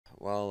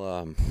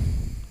Well,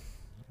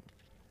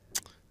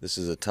 this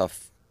is a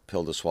tough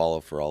pill to swallow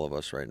for all of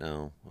us right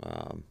now.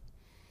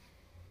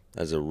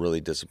 As a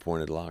really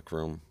disappointed locker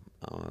room,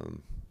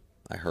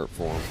 I hurt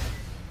for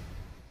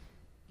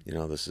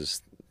them. This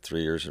is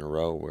 3 years in a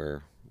row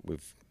where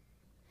we've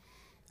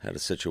had a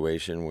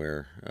situation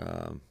where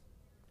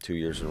 2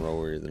 years in a row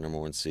where you're the number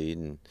one seed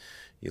and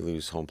you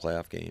lose home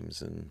playoff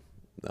games. And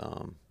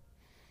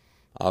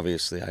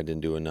obviously I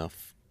didn't do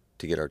enough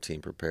to get our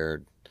team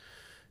prepared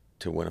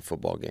to win a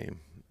football game.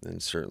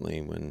 And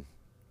certainly when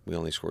we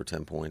only scored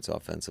 10 points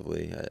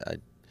offensively, I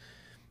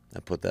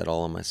put that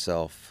all on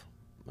myself.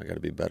 I got to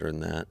be better than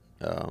that.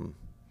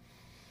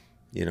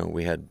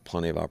 We had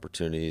plenty of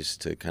opportunities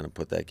to kind of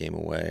put that game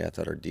away. I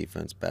thought our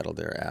defense battled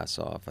their ass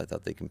off. I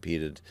thought they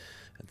competed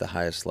at the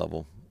highest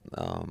level.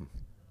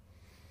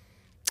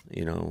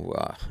 We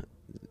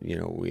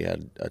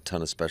had a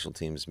ton of special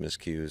teams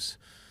miscues.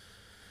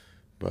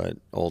 But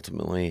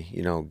ultimately,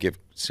 give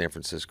San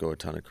Francisco a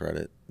ton of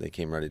credit. They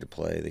came ready to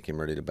play. They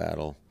came ready to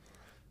battle.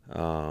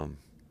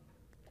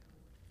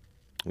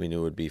 We knew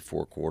it would be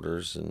 4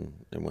 quarters, and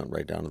it went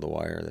right down to the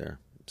wire there.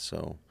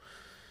 So,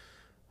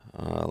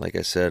 like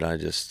I said, I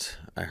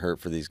hurt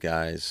for these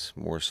guys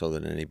more so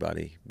than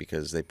anybody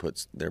because they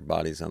put their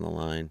bodies on the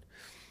line.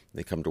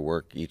 They come to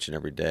work each and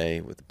every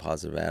day with a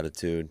positive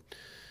attitude.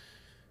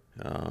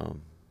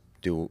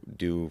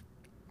 Do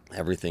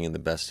everything in the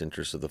best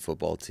interest of the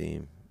football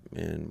team.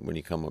 And when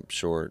you come up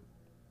short,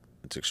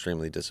 it's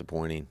extremely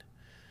disappointing.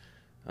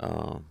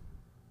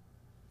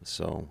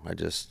 So I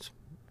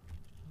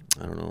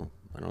don't know.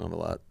 I don't have a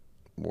lot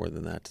more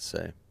than that to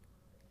say.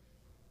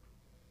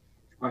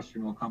 The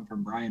question will come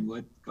from Brian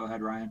Wood. Go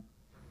ahead, Ryan.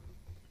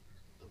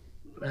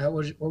 What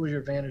was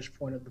your vantage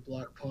point of the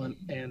block punt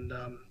and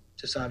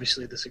just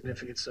obviously the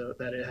significance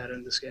that it had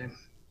in this game?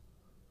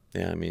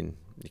 Yeah, you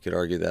could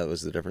argue that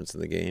was the difference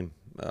in the game.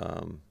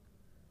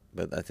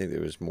 But I think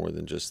there was more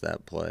than just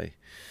that play.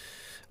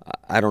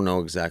 I don't know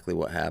exactly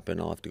what happened.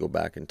 I'll have to go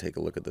back and take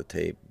a look at the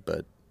tape.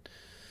 But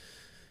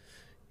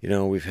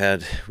we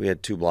had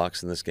 2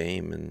 blocks in this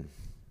game, and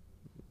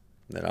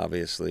that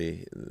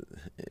obviously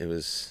it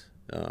was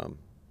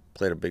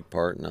played a big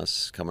part in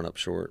us coming up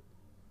short.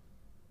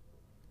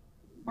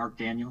 Mark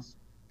Daniels.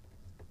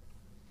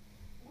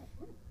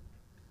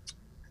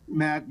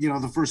 Matt,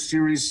 the first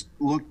series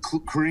looked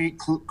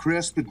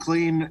crisp and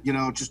clean.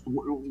 Just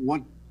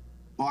what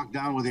bogged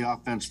down with the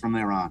offense from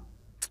there on?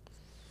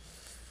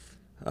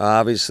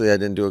 Obviously, I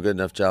didn't do a good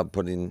enough job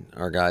putting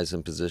our guys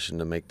in position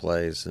to make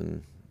plays,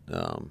 and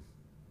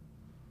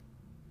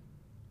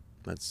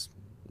that's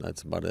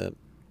about it.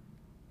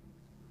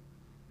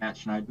 Matt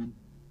Schneidman.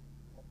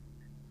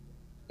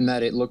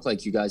 Matt, it looked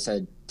like you guys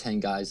had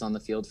 10 guys on the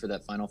field for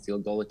that final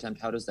field goal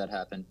attempt. How does that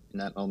happen in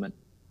that moment?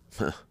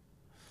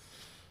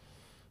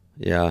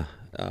 Yeah,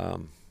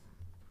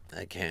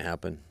 that can't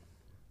happen.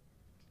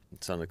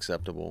 It's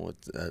unacceptable.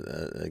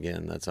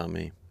 Again, that's on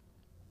me.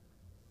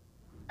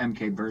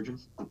 MK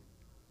Burgess.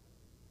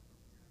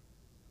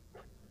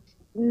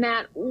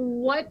 Matt,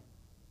 what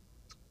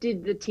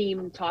did the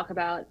team talk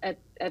about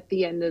at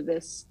the end of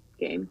this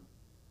game?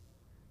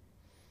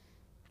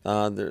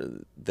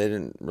 They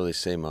didn't really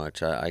say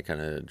much. I kind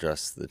of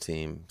addressed the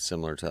team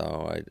similar to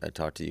how I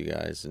talked to you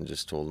guys and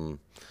just told them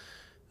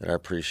that I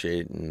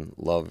appreciate and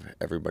love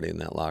everybody in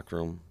that locker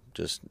room,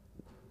 just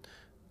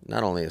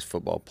not only as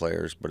football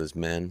players but as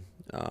men,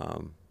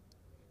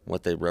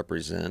 what they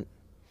represent,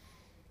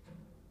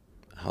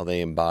 how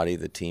they embody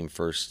the team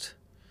first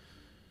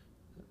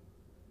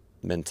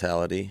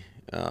mentality,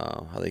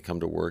 how they come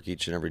to work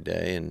each and every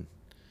day and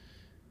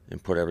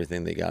put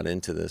everything they got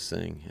into this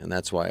thing. And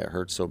that's why it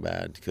hurts so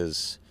bad,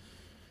 because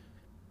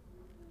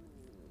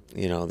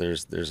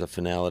there's a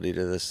finality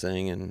to this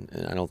thing,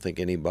 and I don't think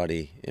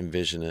anybody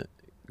envisioned it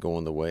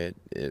going the way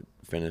it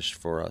finished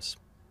for us.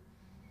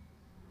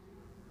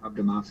 Rob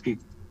Domofsky.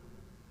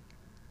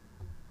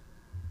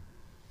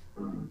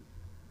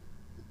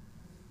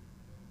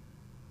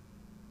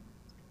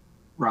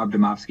 Rob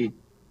Domofsky.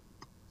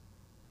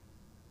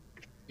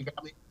 You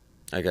got me?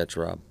 I got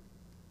you, Rob.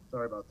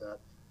 Sorry about that.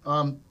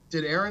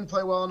 Did Aaron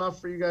play well enough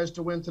for you guys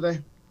to win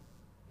today?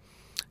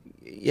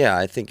 Yeah,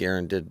 I think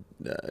Aaron did,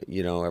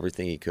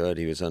 everything he could.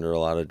 He was under a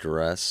lot of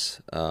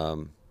duress.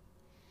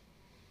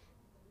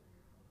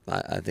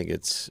 I think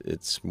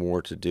it's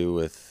more to do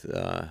with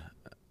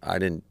I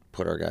didn't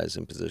put our guys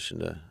in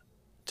position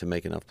to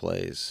make enough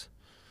plays,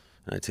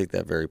 and I take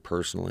that very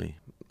personally.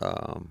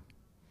 I'm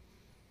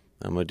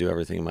going to do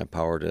everything in my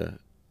power to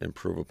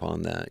improve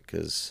upon that,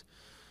 because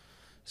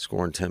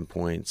scoring 10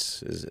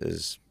 points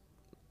is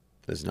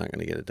not going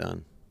to get it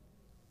done.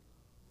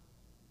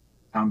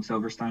 Tom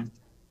Silverstein.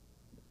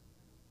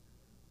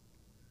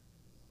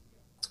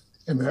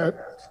 And Matt,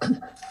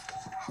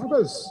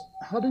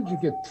 how did you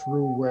get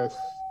through with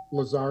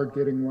Lazard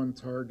getting 1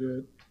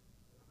 target,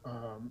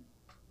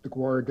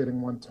 DeGuara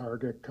getting 1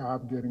 target,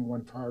 Cobb getting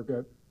 1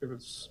 target? It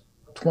was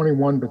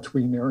 21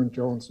 between Aaron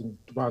Jones and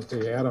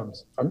Devontae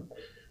Adams. I'm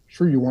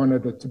sure you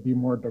wanted it to be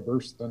more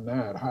diverse than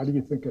that. How do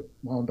you think it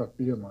wound up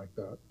being like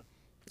that?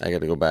 I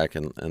got to go back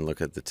and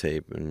look at the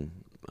tape, and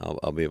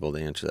I'll be able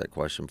to answer that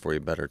question for you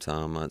better,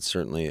 Tom.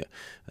 Certainly,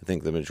 I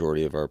think the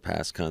majority of our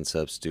pass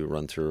concepts do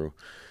run through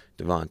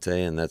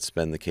Devontae, and that's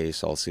been the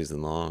case all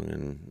season long.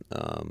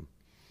 And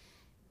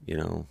you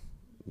know,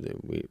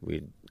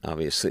 we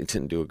obviously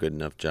didn't do a good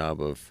enough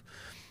job of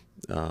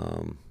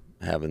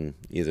having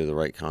either the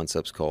right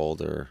concepts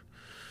called or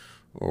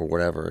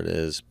whatever it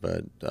is.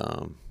 But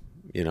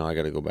you know, I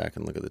got to go back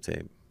and look at the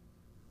tape.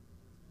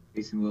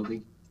 Jason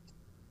Wilde.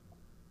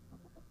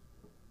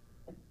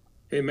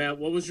 Hey, Matt,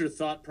 what was your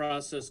thought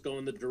process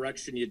going the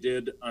direction you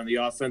did on the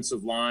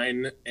offensive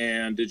line?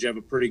 And did you have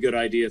a pretty good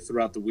idea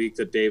throughout the week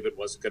that David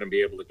wasn't going to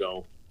be able to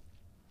go?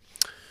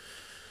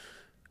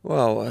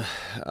 Well,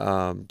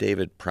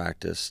 David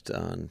practiced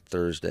on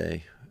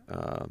Thursday,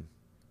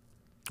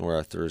 or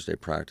our Thursday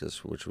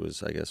practice, which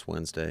was, I guess,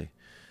 Wednesday.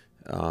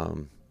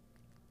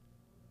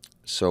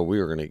 So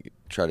we were going to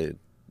try to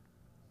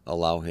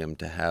allow him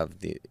to have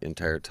the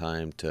entire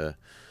time to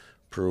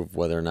prove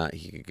whether or not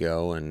he could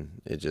go,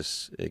 and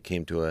it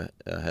came to a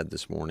head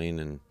this morning,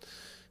 and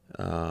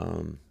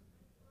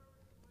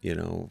you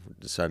know,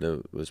 decided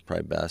it was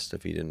probably best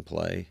if he didn't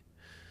play.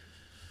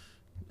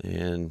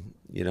 And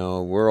you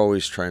know, we're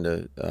always trying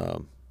to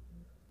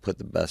put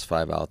the best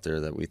 5 out there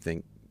that we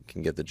think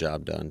can get the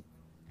job done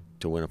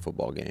to win a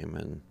football game.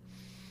 And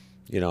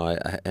you know,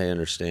 I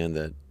understand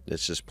that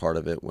it's just part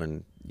of it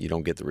when you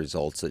don't get the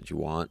results that you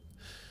want,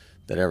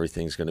 that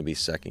everything's going to be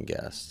second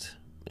guessed.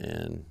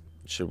 And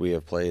should we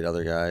have played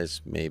other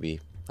guys? Maybe.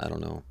 I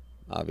don't know.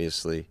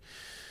 Obviously,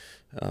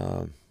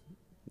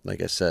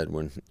 like I said,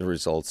 when the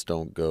results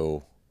don't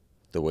go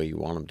the way you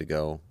want them to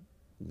go,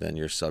 then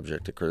you're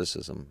subject to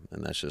criticism,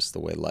 and that's just the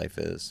way life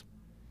is.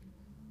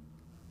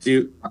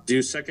 Do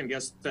you second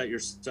guess that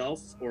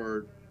yourself,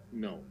 or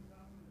no?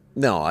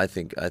 No, I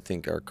think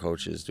our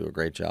coaches do a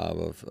great job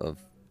of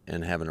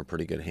and having a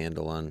pretty good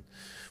handle on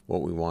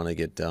what we want to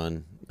get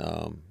done,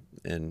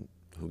 and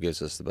who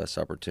gives us the best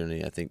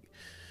opportunity. I think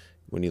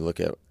when you look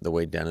at the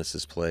way Dennis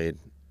has played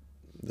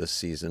this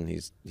season,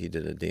 he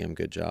did a damn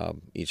good job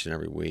each and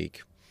every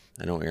week.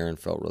 I know Aaron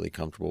felt really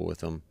comfortable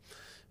with him.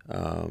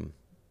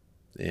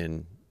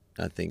 And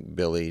I think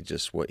Billy,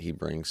 just what he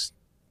brings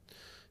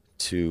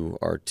to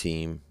our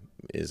team,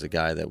 is a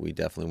guy that we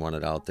definitely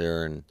wanted out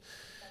there. And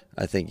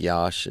I think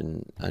Yash,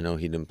 and I know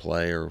he didn't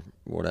play or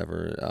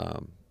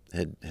whatever,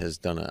 has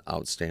done an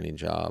outstanding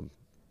job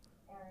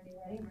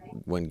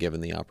when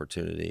given the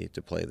opportunity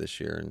to play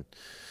this year. And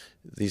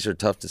these are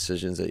tough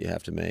decisions that you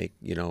have to make.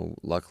 You know,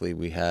 luckily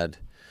we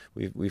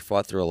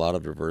fought through a lot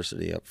of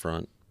adversity up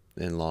front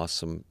and lost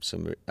some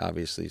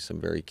obviously some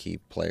very key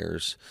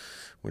players.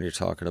 When you're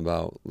talking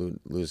about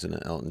losing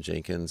Elton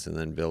Jenkins, and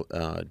then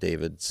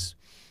David's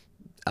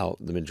out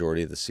the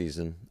majority of the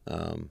season.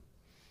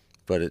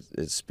 But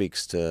it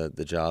speaks to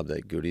the job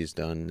that Goody's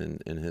done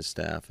and his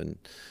staff, and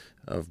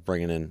of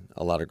bringing in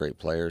a lot of great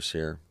players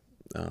here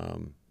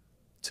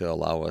to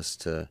allow us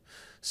to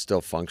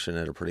still function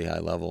at a pretty high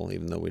level,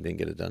 even though we didn't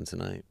get it done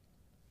tonight.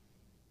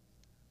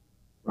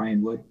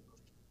 Ryan Wood.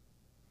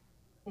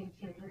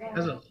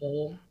 As a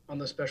whole, on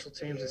the special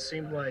teams, it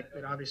seemed like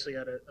it obviously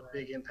had a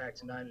big impact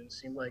tonight, and it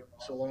seemed like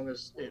so long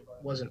as it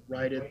wasn't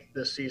righted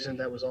this season,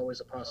 that was always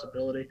a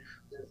possibility.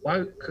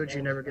 Why could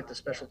you never get the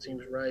special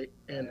teams right,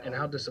 and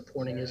how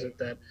disappointing is it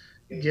that,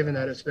 given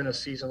that it's been a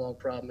season-long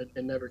problem,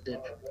 it never did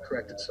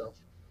correct itself?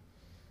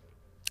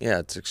 Yeah,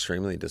 it's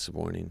extremely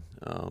disappointing,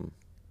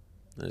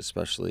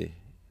 especially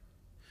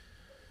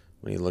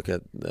when you look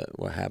at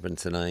what happened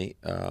tonight.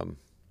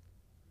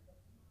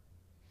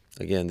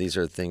 Again, these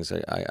are things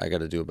I got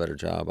to do a better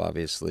job,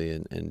 obviously,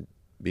 and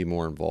be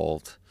more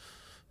involved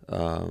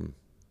to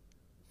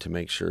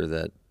make sure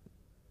that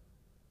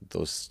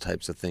those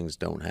types of things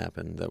don't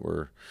happen, that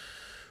we're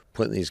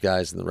putting these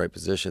guys in the right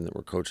position, that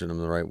we're coaching them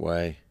the right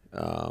way.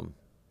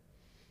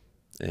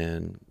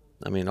 And,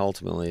 I mean,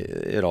 ultimately,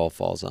 it all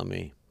falls on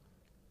me.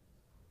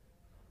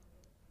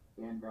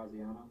 Dan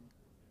Graziano.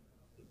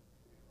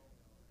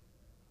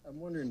 I'm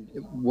wondering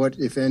what,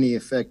 if any,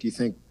 effect you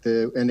think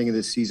the ending of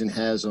this season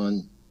has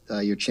on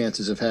your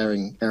chances of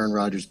having Aaron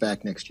Rodgers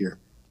back next year.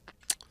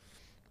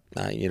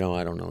 You know,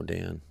 I don't know,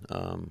 Dan.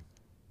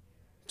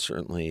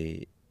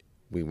 Certainly,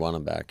 we want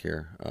him back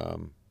here.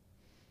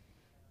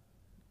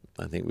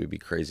 I think we'd be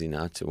crazy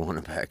not to want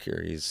him back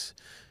here. He's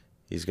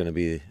going to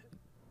be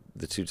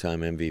the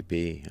 2-time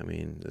MVP. I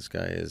mean, this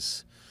guy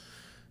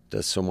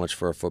does so much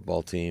for a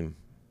football team.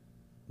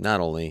 Not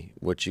only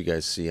what you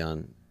guys see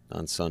on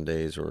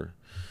Sundays or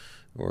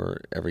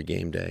every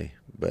game day,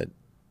 but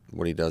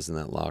what he does in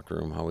that locker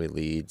room, how he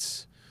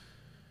leads.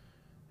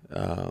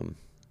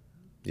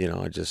 You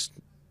know,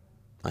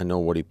 I know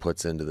what he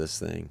puts into this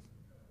thing.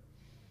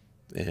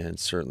 And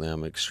certainly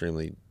I'm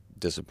extremely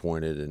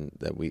disappointed in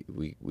that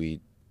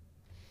we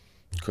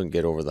couldn't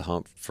get over the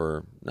hump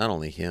for not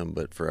only him,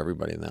 but for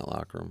everybody in that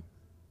locker room.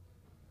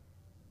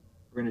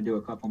 We're going to do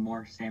a couple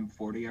more. Sam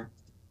Fortier.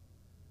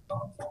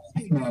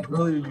 Matt,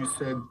 earlier you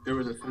said there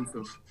was a sense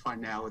of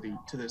finality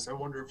to this. I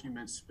wonder if you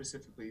meant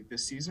specifically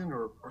this season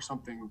or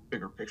something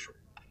bigger picture.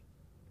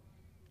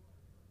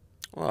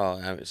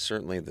 Well,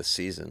 certainly the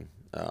season,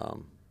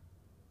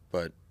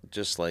 but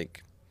just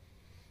like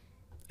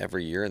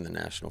every year in the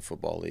National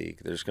Football League,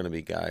 there's going to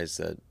be guys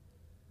that,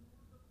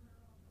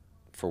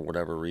 for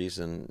whatever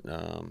reason,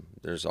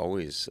 there's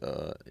always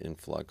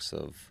influx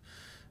of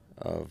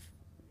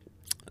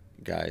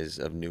guys,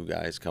 of new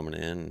guys coming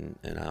in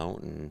and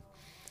out, and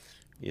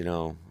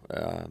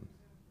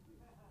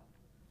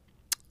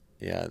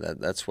yeah,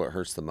 that's what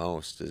hurts the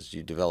most, is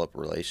you develop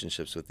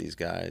relationships with these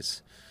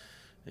guys,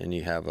 and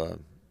you have a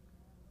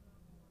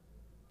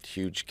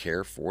huge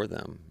care for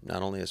them,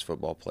 not only as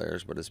football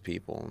players but as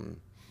people,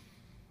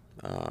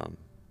 and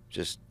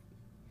just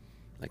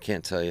I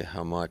can't tell you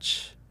how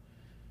much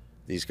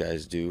these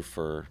guys do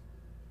for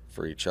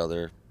each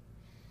other,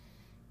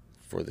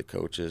 for the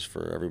coaches,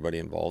 for everybody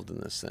involved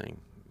in this thing.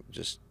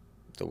 Just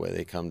the way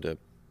they come to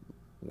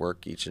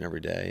work each and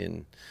every day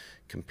and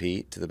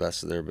compete to the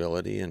best of their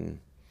ability, and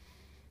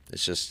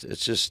it's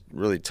just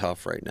really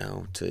tough right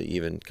now to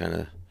even kind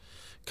of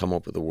come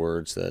up with the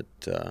words that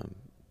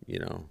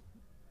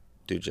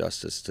do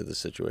justice to the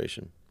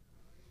situation.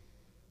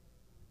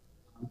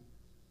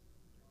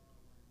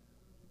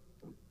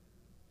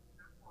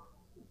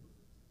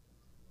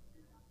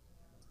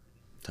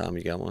 Tom,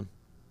 you got one?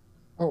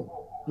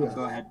 Oh, yeah.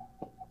 Go ahead.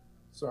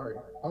 Sorry.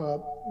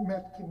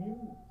 Matt, can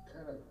you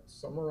kind of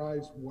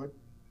summarize what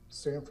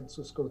San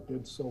Francisco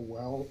did so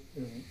well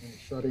in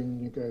shutting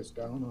you guys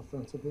down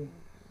offensively?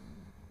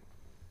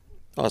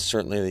 Well,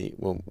 certainly,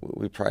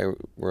 we probably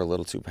were a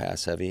little too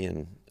pass heavy,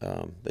 and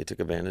they took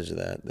advantage of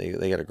that.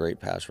 They got a great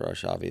pass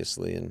rush,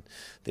 obviously, and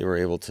they were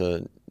able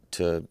to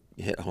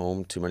hit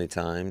home too many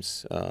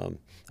times.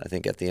 I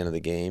think at the end of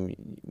the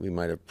game, we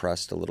might have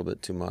pressed a little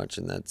bit too much,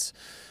 and that's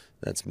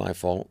my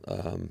fault.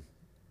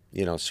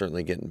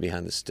 Certainly getting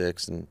behind the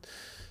sticks and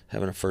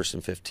having a 1st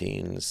and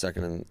 15, and a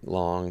 2nd and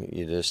long,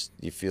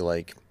 you feel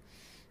like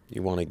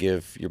you want to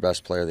give your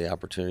best player the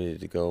opportunity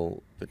to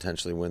go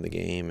potentially win the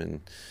game,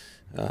 and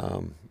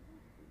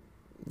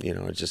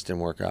it just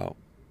didn't work out.